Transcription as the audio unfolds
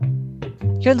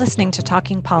You're listening to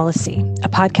Talking Policy, a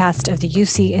podcast of the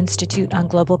UC Institute on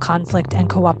Global Conflict and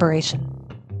Cooperation.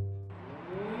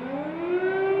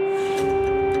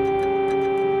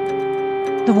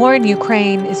 The war in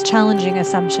Ukraine is challenging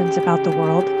assumptions about the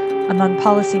world among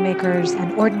policymakers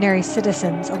and ordinary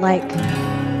citizens alike.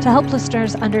 To help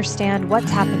listeners understand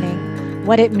what's happening,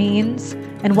 what it means,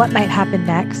 and what might happen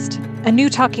next, a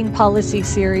new Talking Policy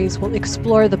series will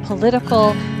explore the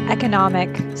political,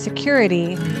 economic,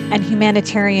 security, and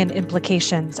humanitarian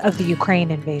implications of the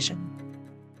Ukraine invasion.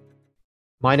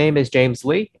 My name is James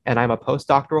Lee, and I'm a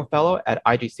postdoctoral fellow at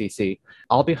IGCC.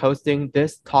 I'll be hosting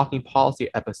this Talking Policy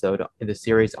episode in the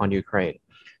series on Ukraine.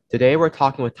 Today, we're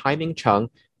talking with Taiming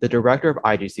Cheng, the director of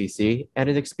IGCC and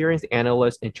an experienced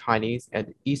analyst in Chinese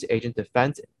and East Asian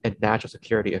defense and national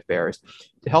security affairs,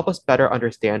 to help us better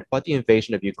understand what the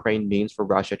invasion of Ukraine means for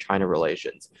Russia-China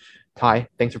relations. Tai,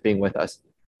 thanks for being with us.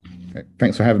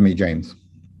 Thanks for having me, James.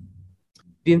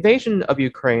 The invasion of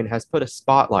Ukraine has put a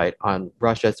spotlight on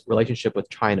Russia's relationship with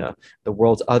China, the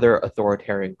world's other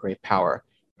authoritarian great power.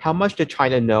 How much did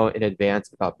China know in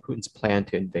advance about Putin's plan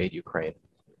to invade Ukraine?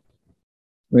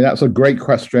 I mean, that's a great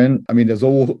question. I mean, there's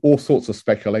all sorts of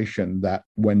speculation that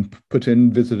when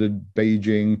Putin visited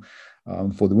Beijing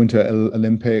for the Winter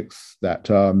Olympics, that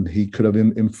he could have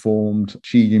informed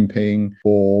Xi Jinping,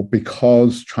 or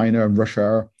because China and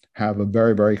Russia have a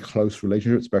very, very close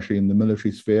relationship, especially in the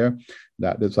military sphere,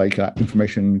 that it's like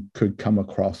information could come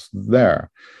across there.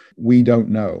 We don't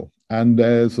know. And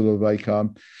there's sort of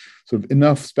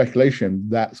enough speculation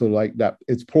that that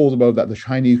it's plausible that the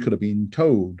Chinese could have been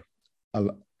told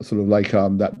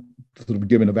that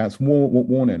given advance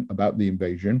warning about the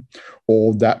invasion,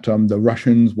 or that the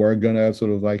Russians were going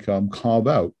to carve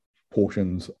out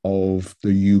portions of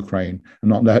the Ukraine, and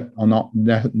not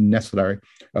necessarily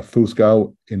a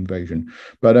full-scale invasion.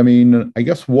 But I mean, I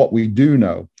guess what we do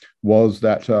know was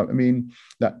that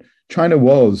that China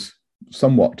was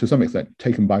somewhat, to some extent,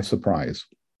 taken by surprise.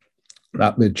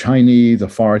 That the Chinese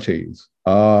authorities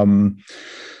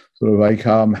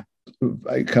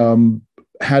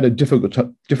had a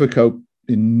difficult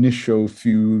initial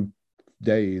few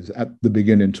days at the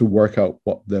beginning to work out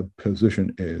what their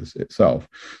position is itself.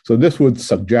 So this would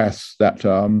suggest that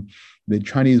the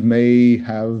Chinese may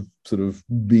have sort of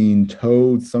been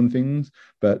told some things,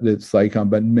 but it's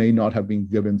but may not have been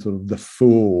given sort of the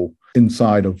full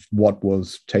insight of what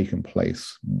was taking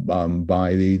place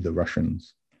by the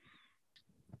Russians.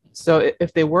 So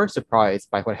if they were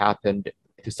surprised by what happened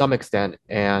to some extent,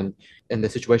 and the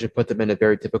situation put them in a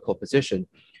very difficult position,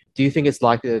 do you think it's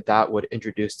likely that would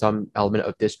introduce some element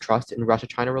of distrust in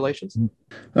Russia-China relations?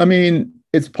 I mean,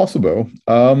 it's possible.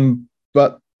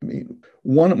 But I mean,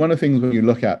 one of the things when you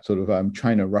look at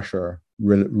China-Russia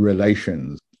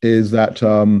relations is that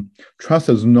trust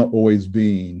has not always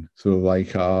been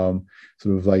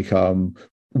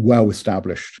well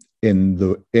established in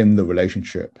the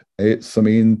relationship.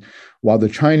 While the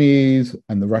Chinese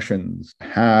and the Russians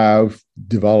have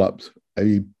developed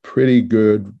a pretty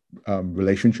good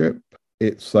relationship,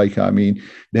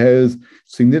 there's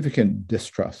significant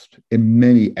distrust in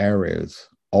many areas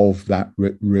of that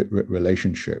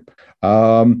relationship,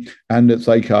 and it's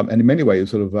and in many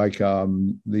ways,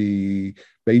 the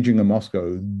Beijing and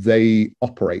Moscow, they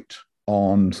operate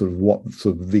on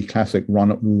the classic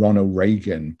Ronald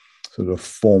Reagan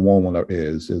formula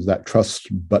is that trust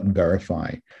but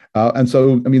verify, and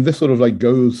so this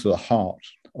goes to the heart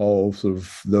of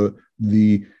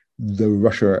the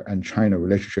Russia and China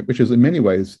relationship, which is in many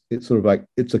ways it's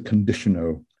it's a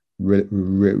conditional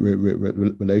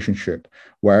relationship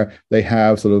where they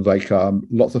have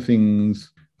lots of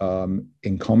things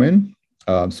in common,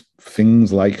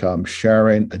 things like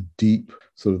sharing a deep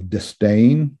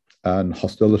disdain and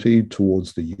hostility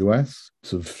towards the US,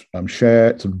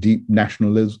 share deep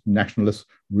nationalist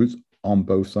roots on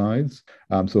both sides,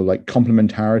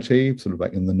 complementarity,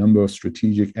 in the number of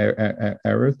strategic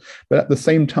areas, but at the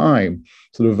same time,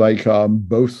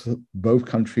 both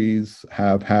countries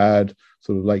have had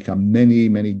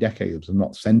many decades, if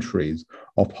not centuries,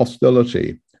 of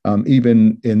hostility,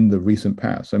 even in the recent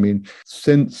past. I mean,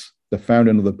 since the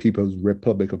founding of the People's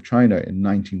Republic of China in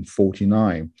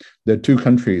 1949, the two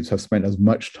countries have spent as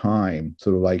much time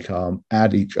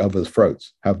at each other's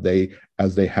throats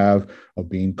as they have of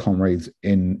being comrades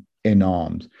in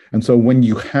arms. And so when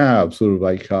you have this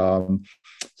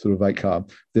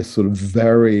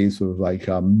very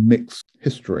mixed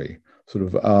history,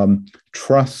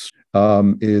 trust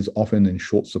is often in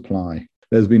short supply.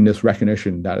 There's been this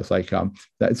recognition that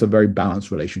that it's a very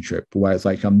balanced relationship, where it's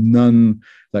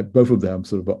both of them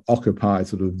occupy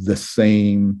the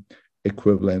same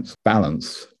equivalence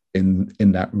balance in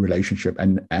that relationship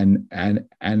and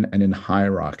in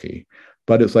hierarchy.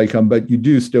 But it's like but you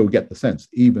do still get the sense,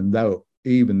 even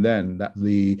then, that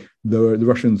the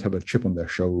Russians have a chip on their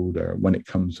shoulder when it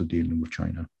comes to dealing with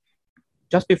China.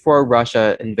 Just before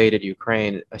Russia invaded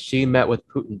Ukraine, Xi met with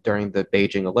Putin during the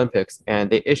Beijing Olympics, and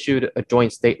they issued a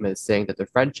joint statement saying that the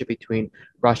friendship between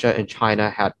Russia and China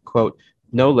had, quote,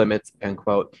 no limits, end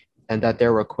quote, and that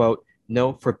there were, quote,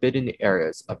 no forbidden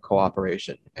areas of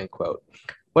cooperation, end quote.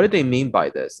 What did they mean by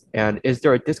this? And is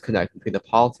there a disconnect between the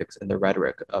politics and the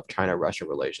rhetoric of China-Russia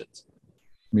relations?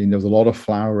 I mean, there's a lot of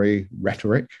flowery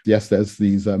rhetoric. Yes, there's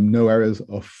these no areas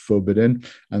of forbidden,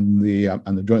 and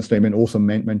the joint statement also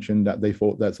mentioned that they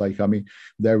thought that's like, I mean,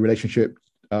 their relationship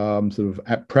sort of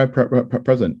at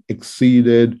present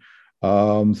exceeded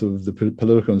sort of the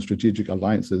political and strategic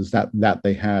alliances that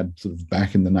they had sort of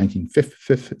back in the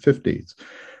 1950s,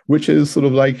 which is sort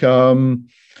of like an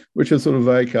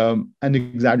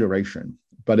exaggeration.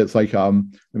 But it's like, I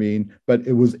mean, but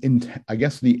it was, I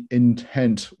guess the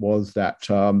intent was that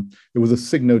it was a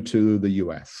signal to the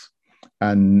US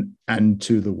and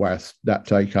to the West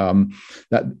that like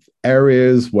that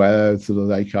areas where sort of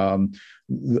like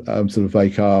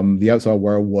the outside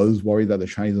world was worried that the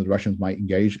Chinese and the Russians might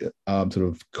engage, sort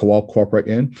of cooperate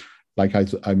in. Like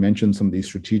I mentioned, some of these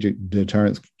strategic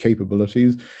deterrence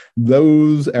capabilities,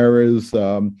 those areas.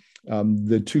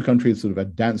 The two countries sort of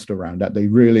had danced around that. They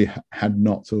really had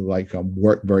not sort of like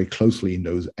worked very closely in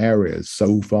those areas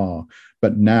so far.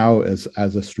 But now, as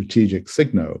a strategic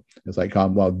signal, it's like,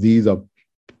 well, these are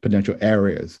potential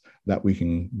areas that we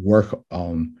can work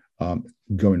on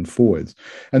going forwards.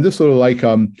 And this sort of like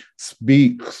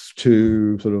speaks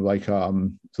to sort of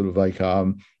like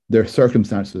their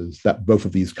circumstances that both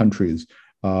of these countries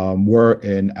were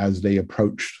in as they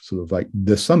approached sort of like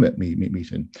the summit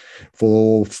meeting.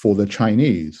 For the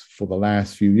Chinese, for the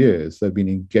last few years, they've been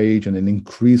engaged in an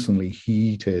increasingly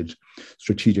heated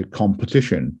strategic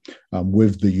competition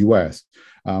with the US,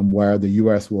 where the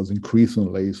US was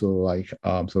increasingly sort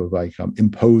of like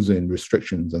imposing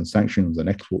restrictions and sanctions and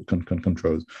export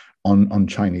controls on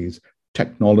Chinese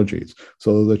technologies.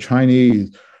 So the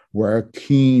Chinese were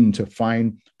keen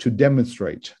to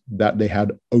demonstrate that they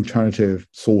had alternative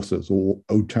sources or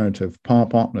alternative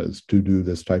partners to do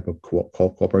this type of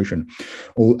cooperation.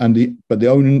 But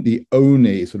the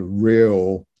only sort of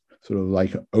real sort of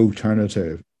like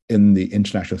alternative in the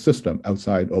international system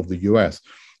outside of the US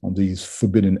on these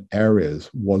forbidden areas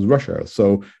was Russia.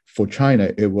 So for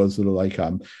China, it was sort of like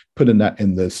putting that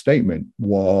in the statement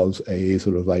was a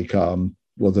sort of like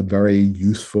was a very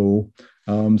useful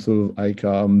sort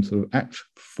of act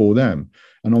for them.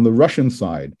 And on the Russian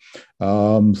side,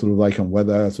 sort of like on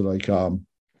whether sort of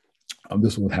like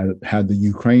this one had the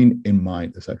Ukraine in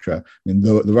mind, etc. I mean,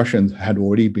 the Russians had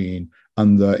already been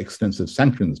under extensive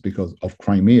sanctions because of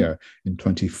Crimea in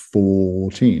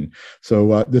 2014.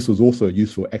 So this was also a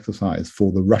useful exercise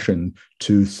for the Russians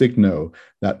to signal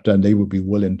that they would be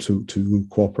willing to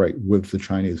cooperate with the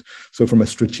Chinese. So from a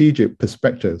strategic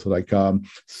perspective, so like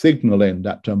signaling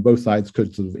that both sides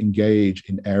could sort of engage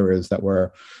in areas that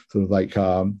were sort of like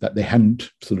that they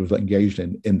hadn't sort of engaged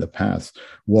in the past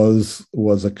was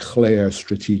a clear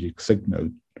strategic signal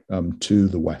to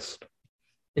the West.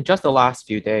 In just the last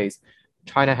few days,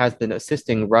 China has been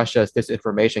assisting Russia's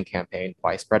disinformation campaign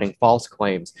by spreading false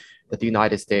claims that the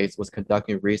United States was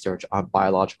conducting research on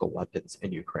biological weapons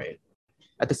in Ukraine.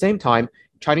 At the same time,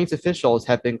 Chinese officials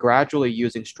have been gradually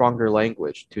using stronger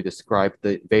language to describe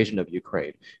the invasion of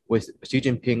Ukraine, with Xi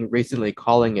Jinping recently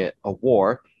calling it a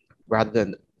war rather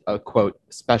than a, quote,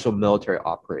 special military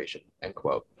operation, end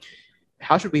quote.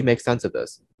 How should we make sense of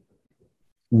this?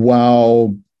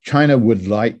 While China would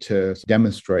like to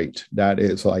demonstrate that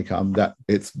it's like that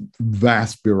its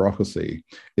vast bureaucracy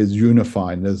is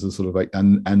unified. There's a sort of like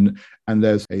and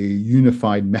there's a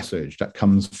unified message that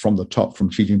comes from the top, from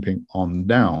Xi Jinping on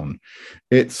down.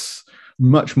 It's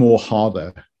much more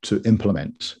harder to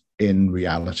implement in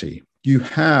reality. You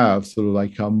have sort of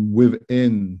like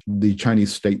within the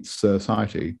Chinese state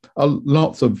society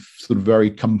lots of sort of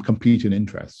very competing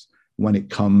interests when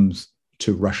it comes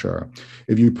to Russia.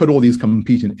 If you put all these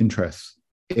competing interests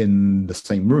in the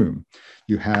same room,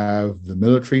 you have the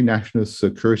military national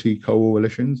security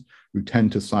coalitions who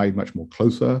tend to side much more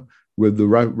closer with the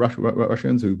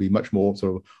Russians, who would be much more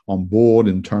sort of on board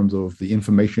in terms of the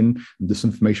information and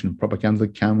disinformation and propaganda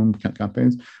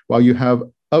campaigns, while you have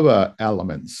other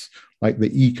elements like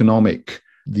the economic,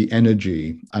 the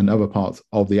energy, and other parts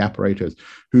of the apparatus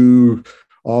who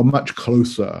are much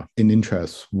closer in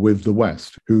interest with the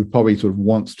West, who probably sort of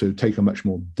wants to take a much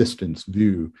more distanced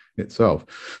view itself.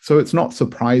 So it's not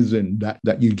surprising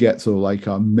that you get sort of like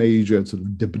major sort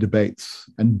of debates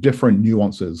and different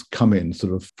nuances come in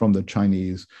sort of from the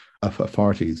Chinese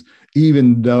authorities,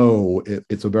 even though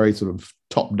it's a very sort of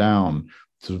top-down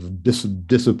sort of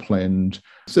disciplined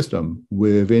system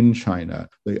within China.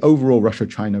 The overall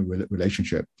Russia-China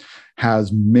relationship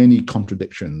has many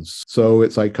contradictions. So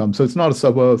it's like, so it's not a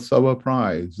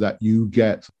surprise that you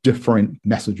get different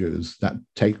messages that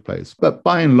take place. But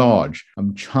by and large,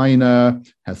 China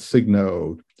has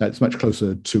signaled that it's much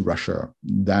closer to Russia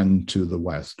than to the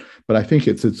West. But I think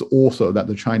it's also that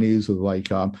the Chinese are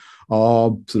like, are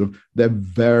sort of, they're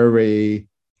very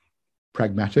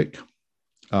pragmatic.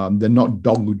 They're not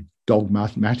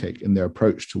dogmatic in their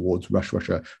approach towards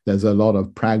Russia. There's a lot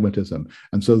of pragmatism.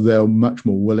 And so they're much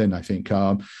more willing, I think,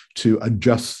 to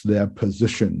adjust their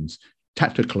positions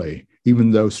tactically,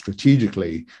 even though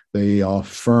strategically they are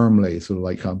firmly sort of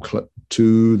like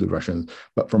to the Russians.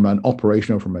 But from an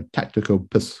operational, from a tactical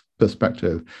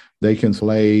perspective, they can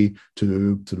play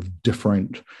to sort of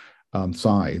different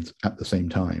sides at the same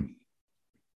time.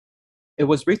 It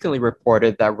was recently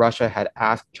reported that Russia had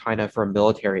asked China for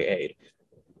military aid.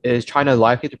 Is China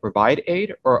likely to provide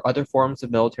aid or other forms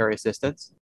of military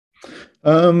assistance?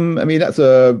 I mean, that's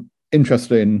a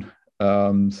interesting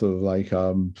sort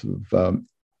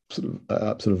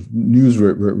of news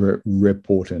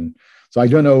reporting. So I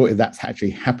don't know if that's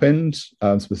actually happened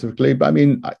specifically, but I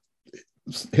mean,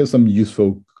 here's some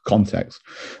useful context.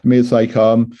 I mean, it's like,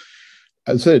 as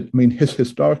I said, I mean,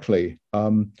 historically,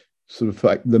 sort of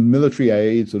like the military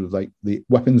aid, sort of like the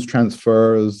weapons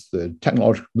transfers, the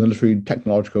military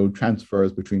technological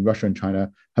transfers between Russia and China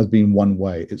has been one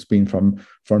way. It's been from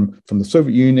the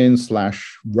Soviet Union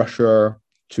 / Russia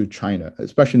to China,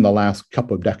 especially in the last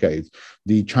couple of decades.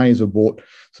 The Chinese have bought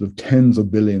sort of tens of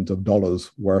billions of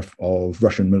dollars worth of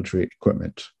Russian military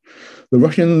equipment. The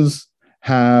Russians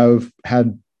have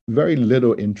had very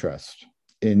little interest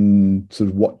in sort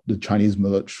of what the Chinese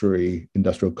military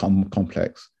industrial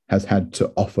complex has had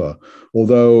to offer.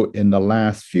 Although in the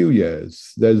last few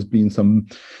years, there's been some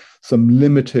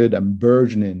limited and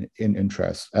burgeoning in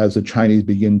interest as the Chinese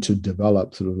begin to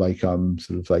develop sort of like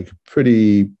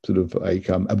pretty sort of like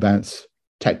advanced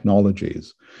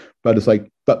technologies. But it's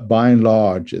like, but by and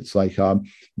large, it's like the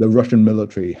Russian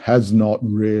military has not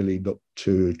really looked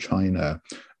to China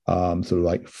sort of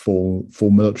like full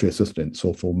military assistance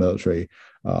or full military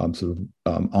sort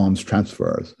of arms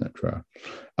transfers, etc.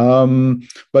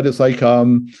 But it's like,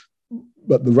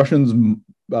 but the Russians,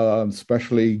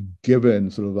 especially given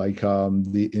sort of like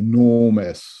the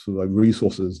enormous sort of like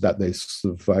resources that they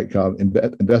sort of like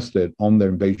invested on their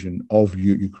invasion of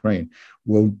Ukraine,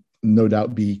 will no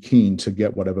doubt be keen to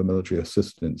get whatever military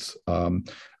assistance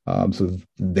sort of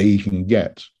they can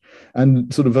get.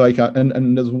 And sort of like,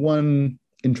 and there's one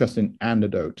interesting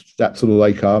anecdote that sort of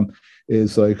like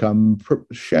is like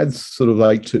sheds sort of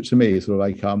like to me sort of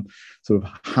like sort of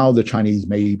how the Chinese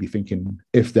may be thinking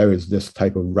if there is this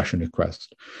type of Russian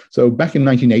request. So back in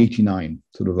 1989,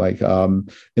 sort of like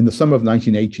in the summer of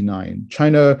 1989,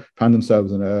 China found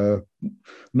themselves in a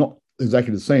not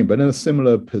exactly the same, but in a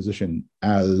similar position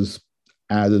as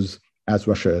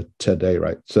Russia today,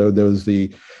 right? So there was the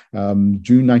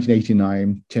June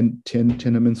 1989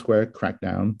 Tiananmen Square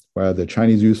crackdown, where the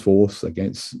Chinese used force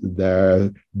against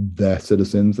their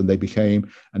citizens, and they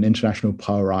became an international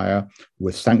pariah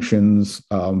with sanctions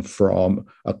from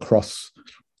across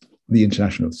the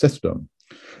international system.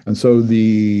 And so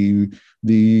the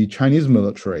Chinese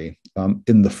military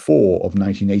in the fall of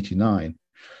 1989,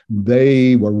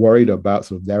 they were worried about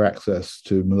sort of their access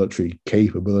to military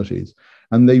capabilities.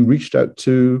 And they reached out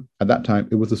to, at that time,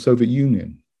 it was the Soviet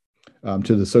Union,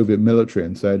 to the Soviet military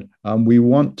and said, we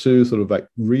want to sort of like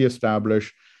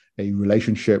reestablish a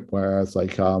relationship where it's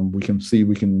like we can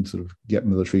sort of get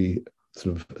military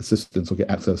sort of assistance or get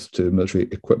access to military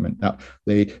equipment. Now,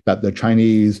 that the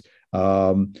Chinese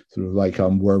sort of like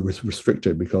were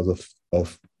restricted because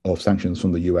of sanctions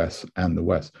from the US and the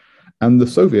West. And the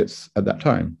Soviets at that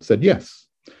time said yes.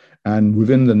 And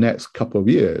within the next couple of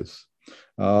years,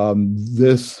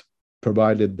 this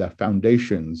provided the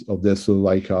foundations of this sort of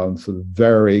like sort of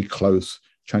very close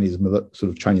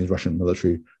Chinese-Russian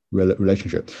military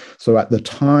relationship. So at the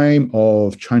time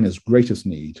of China's greatest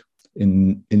need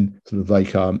in sort of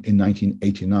like in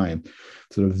 1989,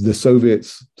 sort of the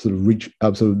Soviets sort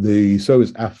of so the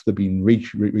Soviets, after being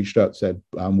reached out, said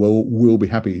we'll be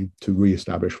happy to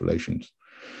reestablish relations.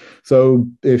 So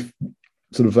if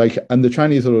sort of like, and the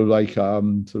Chinese sort of like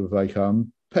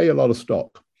pay a lot of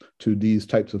stock to these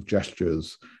types of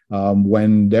gestures.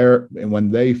 When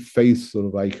they face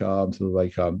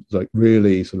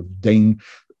really sort of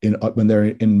when they're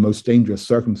in most dangerous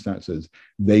circumstances,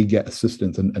 they get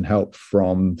assistance and help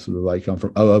from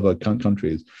from other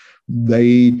countries.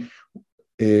 They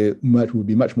would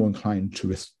be much more inclined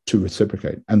to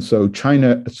reciprocate. And so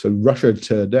Russia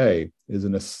today is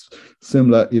in a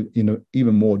similar,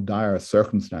 even more dire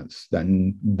circumstance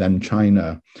than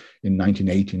China in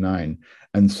 1989.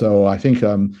 And so I think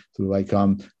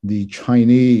the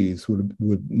Chinese would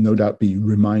no doubt be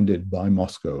reminded by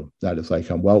Moscow that it's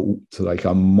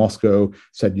Moscow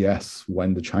said yes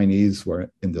when the Chinese were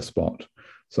in the spot.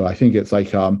 So I think it's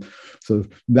so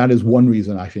that is one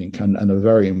reason, I think, and a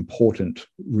very important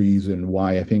reason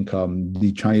why I think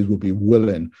the Chinese will be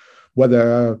willing,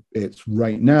 whether it's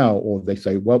right now or they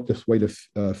say, well, just wait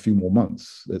a few more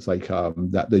months. It's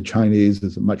that the Chinese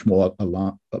is much more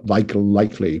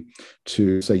likely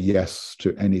to say yes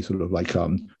to any sort of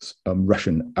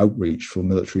Russian outreach for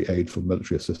military aid, for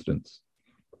military assistance.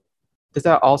 Does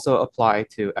that also apply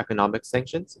to economic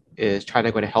sanctions? Is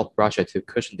China going to help Russia to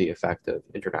cushion the effect of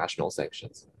international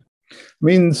sanctions?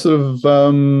 As I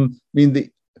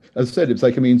said, it's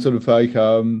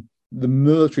the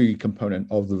military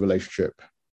component of the relationship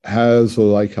has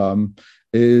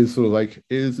is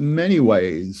in many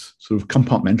ways sort of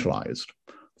compartmentalized,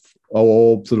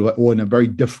 or in a very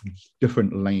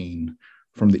different lane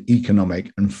from the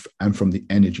economic and from the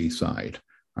energy side.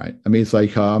 Right.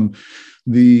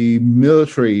 The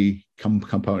military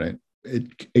component.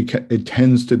 It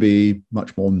tends to be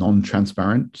much more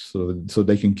non-transparent, so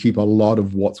they can keep a lot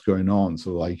of what's going on,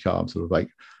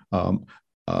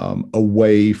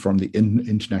 away from the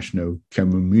international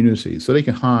community, so they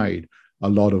can hide a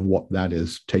lot of what that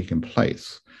is taking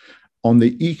place. On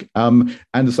the and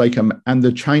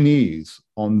the Chinese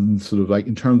in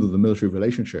terms of the military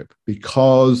relationship,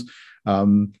 because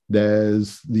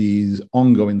there's these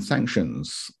ongoing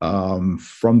sanctions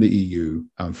from the EU,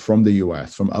 from the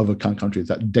US, from other countries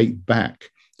that date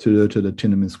back to the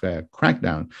Tiananmen Square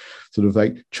crackdown.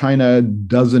 China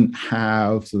doesn't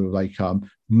have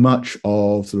much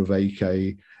of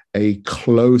a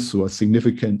close or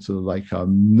significant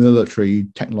military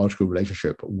technological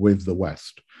relationship with the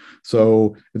West.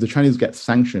 So if the Chinese get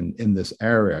sanctioned in this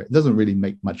area, it doesn't really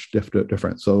make much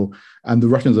difference. And the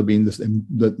Russians have been this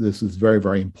is very,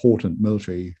 very important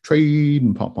military trade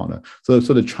and partner. So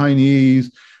the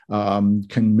Chinese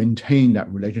can maintain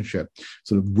that relationship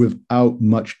without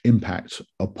much impact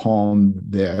upon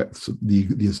the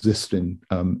existing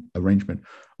arrangement.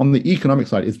 On the economic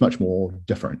side, it's much more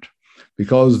different,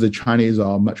 because the Chinese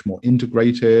are much more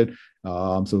integrated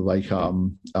with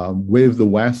the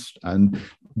West, and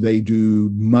they do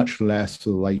much less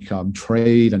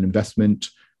trade and investment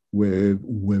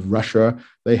with Russia.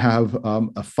 They have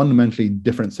a fundamentally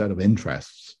different set of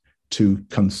interests to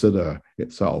consider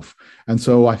itself. And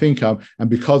so I think, and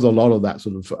because a lot of that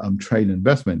trade and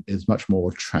investment is much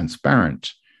more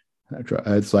transparent,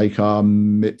 it's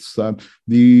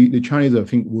the Chinese, I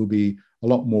think, will be a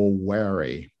lot more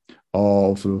wary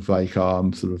of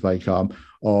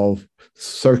of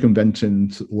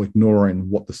circumventing or ignoring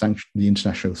what the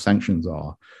international sanctions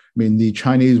are. The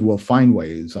Chinese will find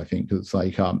ways, I think,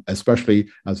 especially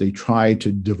as they try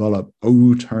to develop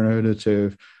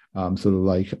alternative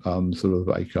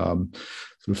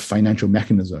financial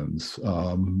mechanisms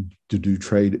to do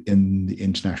trade in the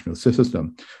international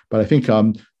system. But I think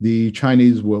the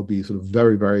Chinese will be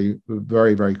very, very,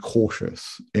 very, very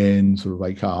cautious in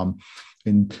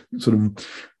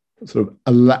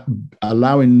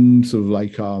allowing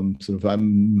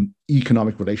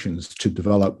economic relations to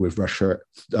develop with Russia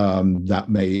that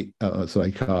may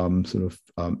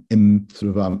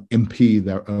impede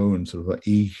their own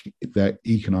their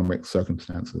economic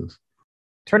circumstances.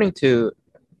 Turning to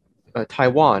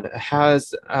Taiwan,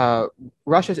 has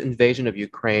Russia's invasion of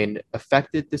Ukraine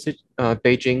affected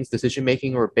Beijing's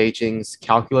decision-making or Beijing's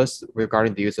calculus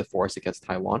regarding the use of force against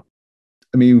Taiwan?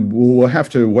 We'll have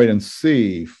to wait and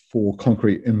see for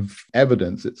concrete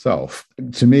evidence itself.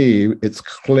 To me, it's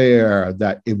clear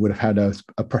that it would have had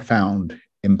a profound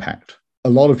impact. A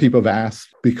lot of people have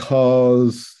asked,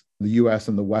 because the US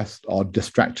and the West are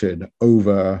distracted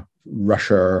over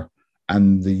Russia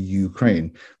and the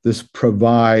Ukraine, this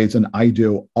provides an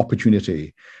ideal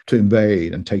opportunity to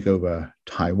invade and take over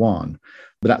Taiwan.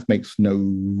 But that makes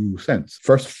no sense.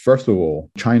 First of all,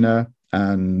 China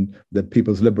and the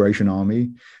People's Liberation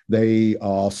Army, they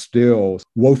are still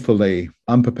woefully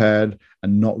unprepared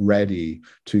and not ready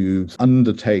to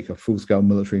undertake a full-scale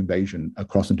military invasion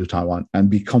across into Taiwan and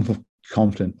be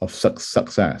confident of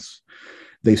success.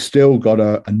 they still got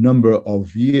a number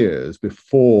of years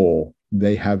before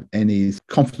they have any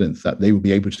confidence that they will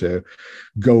be able to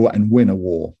go and win a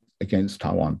war against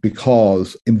Taiwan,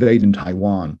 because invading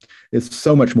Taiwan is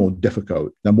so much more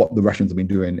difficult than what the Russians have been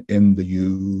doing in the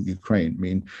Ukraine. I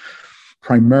mean,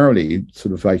 primarily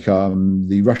sort of like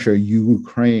the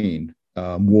Russia-Ukraine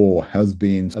war has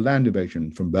been a land invasion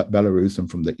from Belarus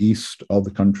and from the east of the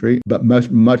country, but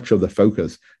much of the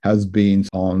focus has been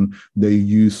on the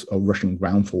use of Russian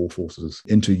ground forces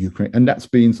into Ukraine, and that's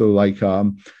been sort of like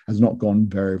has not gone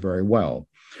very, very well.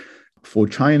 For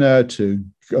China to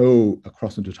go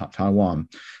across into Taiwan,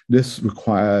 this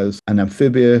requires an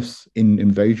amphibious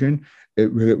invasion.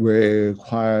 It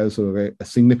requires sort of a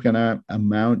significant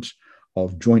amount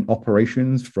of joint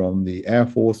operations from the Air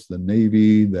Force, the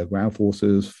Navy, the ground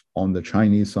forces on the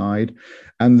Chinese side.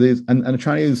 And the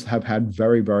Chinese have had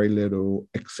very, very little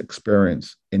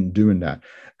experience in doing that.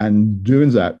 And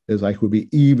doing that is like would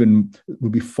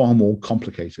be far more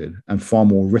complicated and far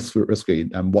more risky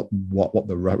than what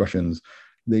the Russians.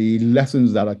 The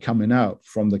lessons that are coming out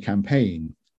from the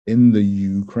campaign in the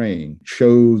Ukraine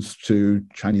shows to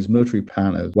Chinese military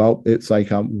planners, well, it's like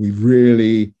we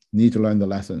really need to learn the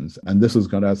lessons. And this is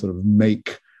going to sort of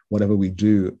make whatever we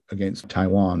do against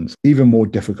Taiwan even more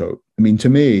difficult. I mean, to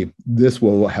me, this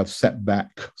will have set back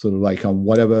sort of like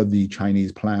whatever the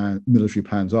Chinese military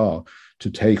plans are to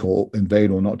take or invade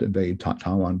or not invade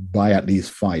Taiwan by at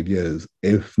least 5 years,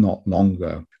 if not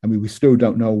longer. I mean, we still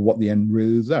don't know what the end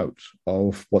result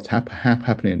of what's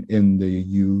happening in the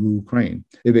Ukraine.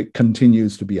 If it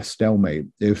continues to be a stalemate,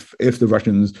 if the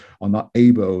Russians are not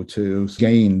able to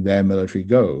gain their military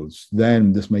goals,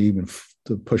 then this may even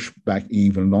to push back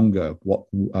even longer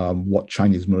what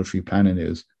Chinese military planning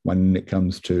is when it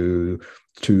comes to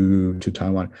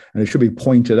Taiwan. And it should be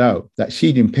pointed out that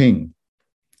Xi Jinping,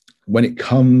 when it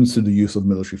comes to the use of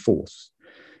military force,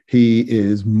 he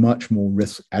is much more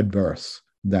risk adverse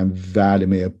than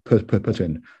Vladimir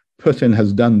Putin. Putin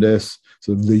has done this,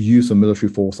 so the use of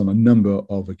military force on a number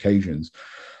of occasions.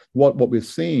 What we've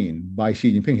seen by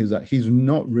Xi Jinping is that he's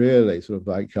not really sort of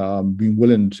like being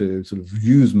willing to sort of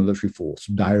use military force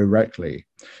directly.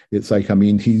 It's like, I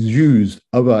mean, he's used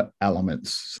other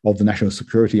elements of the national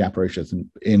security apparatus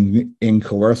in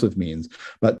coercive means,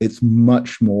 but it's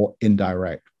much more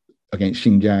indirect against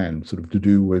Xinjiang, sort of to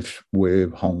do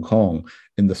with Hong Kong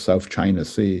in the South China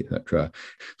Sea, etc.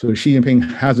 So Xi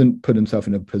Jinping hasn't put himself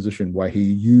in a position where he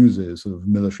uses sort of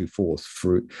military force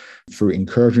through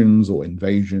incursions or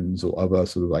invasions or other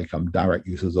sort of like direct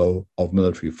uses of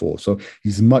military force. So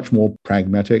he's much more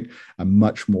pragmatic and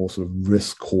much more sort of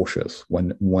risk cautious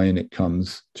when it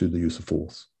comes to the use of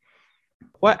force.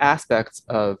 What aspects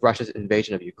of Russia's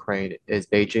invasion of Ukraine is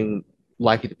Beijing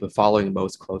likely to be following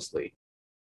most closely?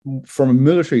 From a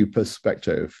military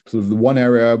perspective, sort of the one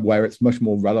area where it's much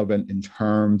more relevant in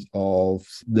terms of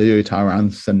the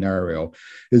Taiwan scenario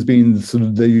has been sort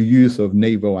of the use of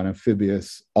naval and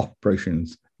amphibious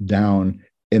operations down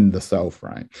in the south,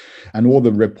 right? And all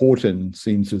the reporting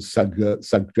seems to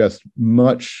suggest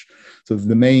much sort of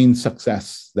the main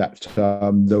success that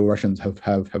the Russians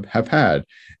have had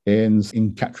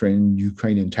in capturing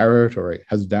Ukrainian territory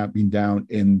has been down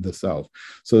in the south.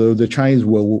 So the Chinese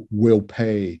will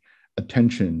pay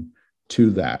attention to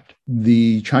that.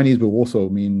 The Chinese will also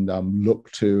look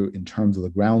to in terms of the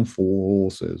ground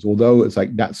forces, although it's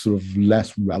like that's sort of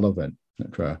less relevant.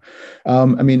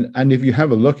 And if you have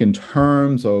a look in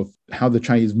terms of how the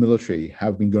Chinese military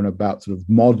have been going about sort of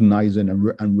modernizing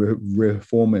and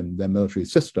reforming their military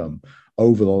system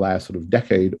over the last sort of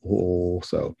decade or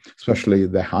so, especially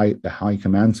the high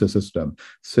command system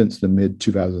since the mid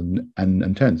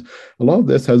 2010s. A lot of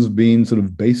this has been sort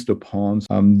of based upon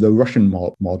the Russian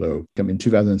motto. In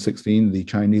 2016, the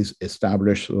Chinese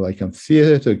established like a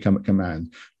theater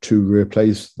command to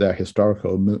replace their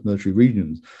historical military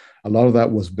regions. A lot of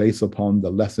that was based upon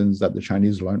the lessons that the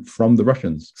Chinese learned from the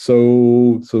Russians.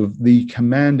 So the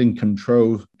command and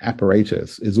control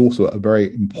apparatus is also a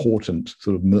very important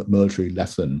sort of military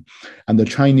lesson. And the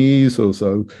Chinese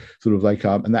also sort of like,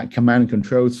 and that command and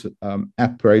control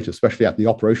apparatus, especially at the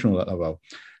operational level,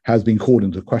 has been called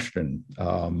into question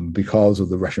because of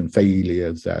the Russian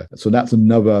failures there. So that's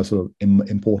another sort of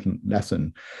important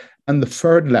lesson. And the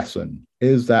third lesson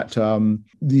is that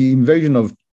the invasion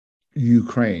of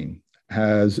Ukraine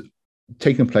has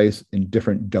taken place in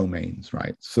different domains,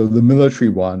 right? So the military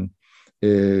one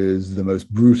is the most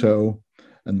brutal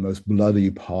and the most bloody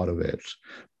part of it.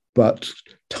 But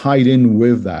tied in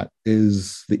with that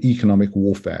is the economic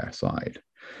warfare side.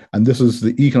 And this is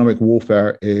the economic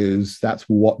warfare that's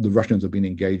what the Russians have been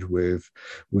engaged with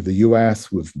the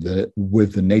US, with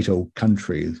the NATO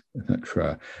countries,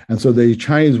 etc. And so the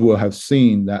Chinese will have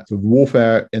seen that the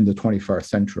warfare in the 21st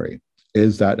century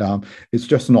is that it's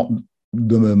just not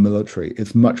the military,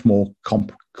 it's much more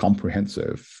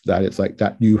comprehensive, that it's like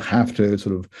that you have to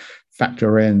sort of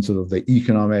factor in sort of the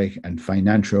economic and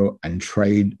financial and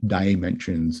trade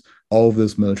dimensions of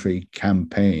this military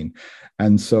campaign.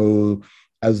 And so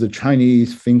as the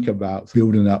Chinese think about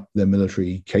building up their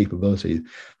military capabilities,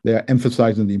 they're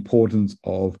emphasizing the importance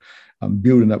of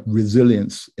building up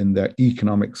resilience in their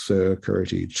economic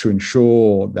security to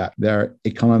ensure that their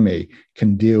economy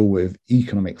can deal with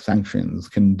economic sanctions,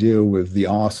 can deal with the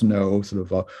arsenal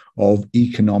of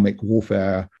economic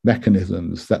warfare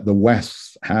mechanisms that the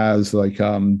West has sort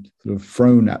of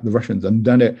thrown at the Russians, and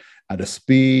done it at a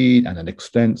speed and an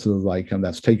extent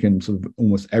that's taken sort of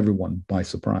almost everyone by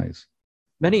surprise.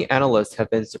 Many analysts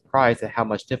have been surprised at how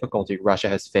much difficulty Russia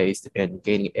has faced in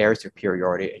gaining air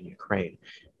superiority in Ukraine.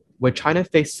 Would China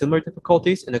face similar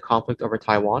difficulties in the conflict over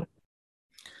Taiwan?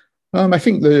 I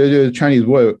think the Chinese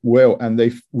will, and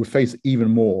they will face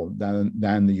even more than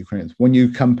the Ukrainians. When you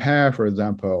compare, for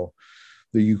example,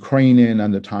 the Ukrainian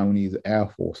and the Taiwanese air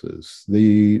forces,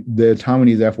 the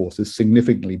Taiwanese air force is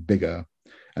significantly bigger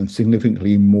and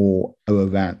significantly more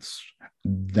advanced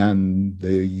than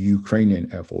the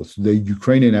Ukrainian Air Force. The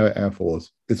Ukrainian Air Force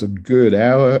is a good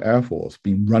air force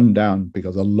being run down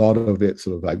because a lot of its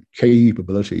sort of like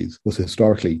capabilities was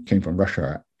historically came from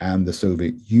Russia and the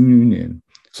Soviet Union.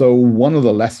 So one of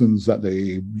the lessons that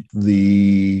the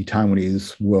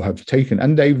Taiwanese will have taken,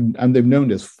 and they've known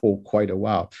this for quite a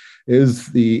while,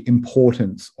 is the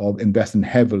importance of investing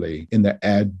heavily in their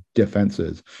air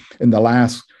defenses. In the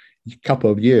last couple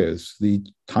of years, the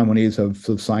Taiwanese have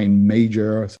sort of signed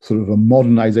major sort of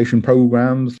modernization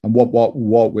programs, and what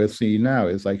we're seeing now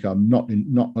is like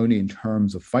not only in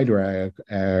terms of fighter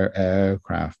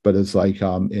aircraft, but it's like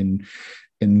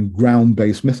in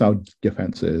ground-based missile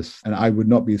defenses. And I would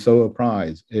not be so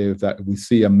surprised if that we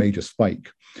see a major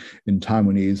spike in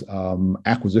Taiwanese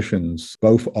acquisitions,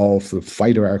 both of the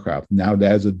fighter aircraft. Now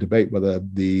there's a debate whether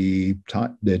the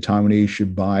Taiwanese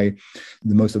should buy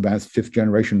the most advanced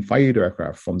fifth-generation fighter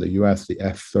aircraft from the US, the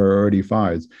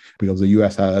F-35s, because the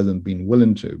US hasn't been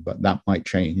willing to, but that might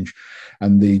change.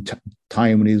 And the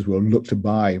Taiwanese will look to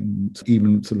buy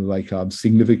even sort of like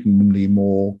significantly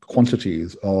more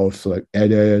quantities of sort of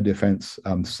air defense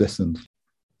systems.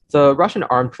 The Russian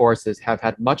armed forces have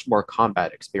had much more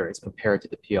combat experience compared to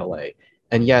the PLA,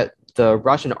 and yet the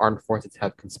Russian armed forces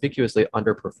have conspicuously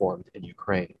underperformed in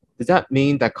Ukraine. Does that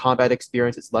mean that combat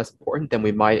experience is less important than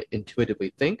we might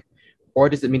intuitively think? Or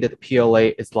does it mean that the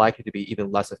PLA is likely to be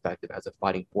even less effective as a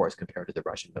fighting force compared to the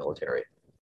Russian military?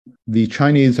 The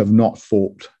Chinese have not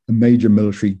fought a major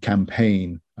military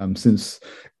campaign since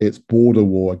its border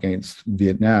war against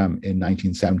Vietnam in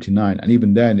 1979, and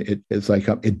even then, it's like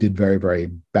it did very,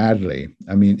 very badly.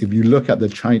 I mean, if you look at the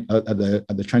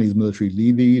Chinese military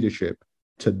leadership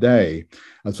today,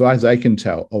 as far as I can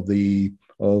tell, of the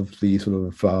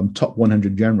sort of top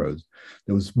 100 generals,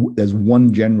 there's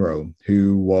one general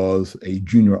who was a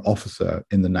junior officer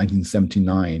in the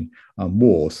 1979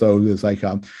 war. So there's like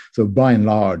so by and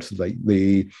large, like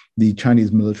the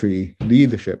Chinese military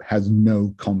leadership has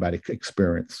no combat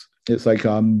experience. It's like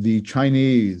the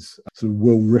Chinese sort of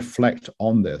will reflect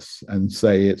on this and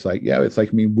say, it's like, yeah, it's like,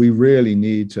 I mean, we really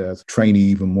need to train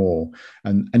even more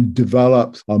and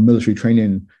develop our military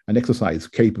training and exercise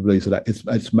capabilities so that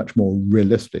it's much more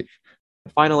realistic.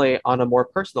 Finally, on a more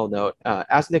personal note,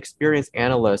 as an experienced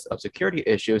analyst of security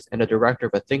issues and a director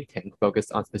of a think tank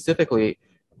focused on specifically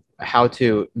how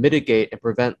to mitigate and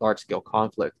prevent large-scale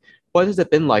conflict, what has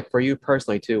it been like for you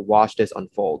personally to watch this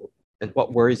unfold? And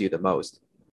what worries you the most?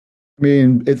 I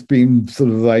mean, it's been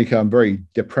sort of like very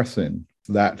depressing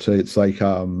that it's like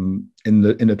in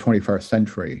the 21st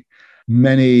century,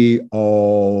 many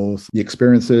of the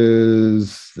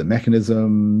experiences, the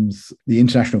mechanisms, the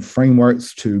international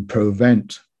frameworks to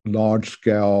prevent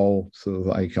large-scale sort of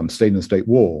like state-and-state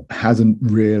war hasn't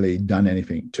really done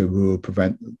anything to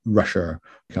prevent Russia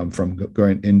from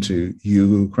going into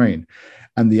Ukraine.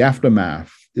 And the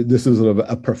aftermath, this is sort of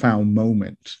a profound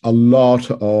moment. A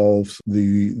lot of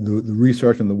the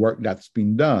research and the work that's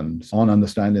been done on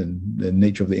understanding the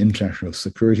nature of the international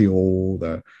security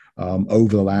order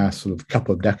over the last sort of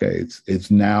couple of decades is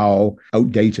now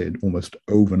outdated almost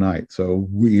overnight. So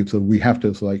we have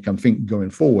to sort of think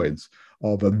going forwards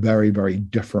of a very, very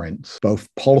different both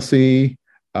policy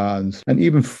and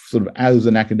even sort of as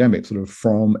an academic, sort of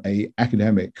from a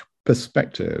academic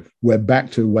perspective, we're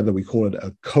back to whether we call it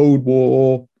a Cold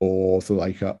War or sort of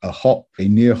like a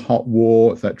near hot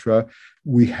war, etc.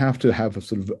 We have to have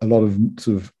a lot of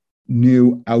sort of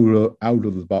new out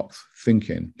of the box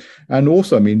thinking. And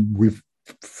also, I mean, we've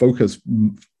focused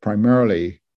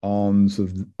primarily on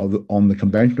on the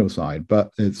conventional side,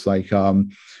 but it's like, I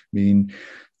mean,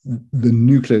 the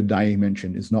nuclear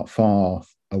dimension is not far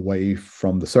away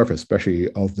from the surface, especially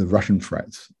of the Russian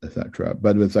threats, etc.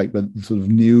 But it's like the sort of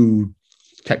new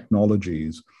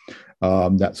technologies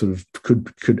that sort of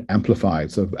could amplify.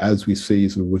 So as we see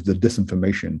sort of with the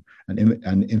disinformation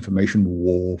and information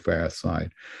warfare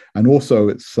side, and also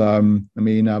it's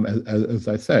as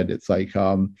I said, it's like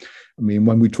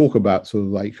when we talk about sort of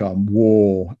like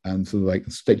war and sort of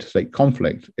like state-to-state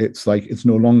conflict, it's like it's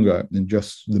no longer in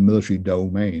just the military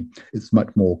domain. It's much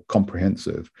more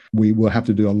comprehensive. We will have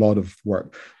to do a lot of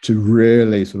work to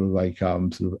really sort of like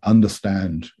sort of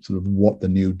understand sort of what the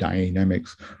new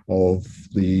dynamics of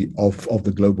the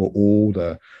global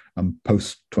order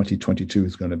post 2022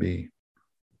 is going to be.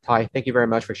 Ty, thank you very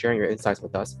much for sharing your insights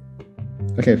with us.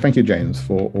 Okay, thank you, James,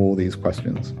 for all these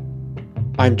questions.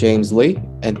 I'm James Lee,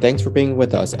 and thanks for being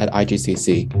with us at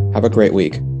IGCC. Have a great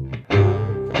week.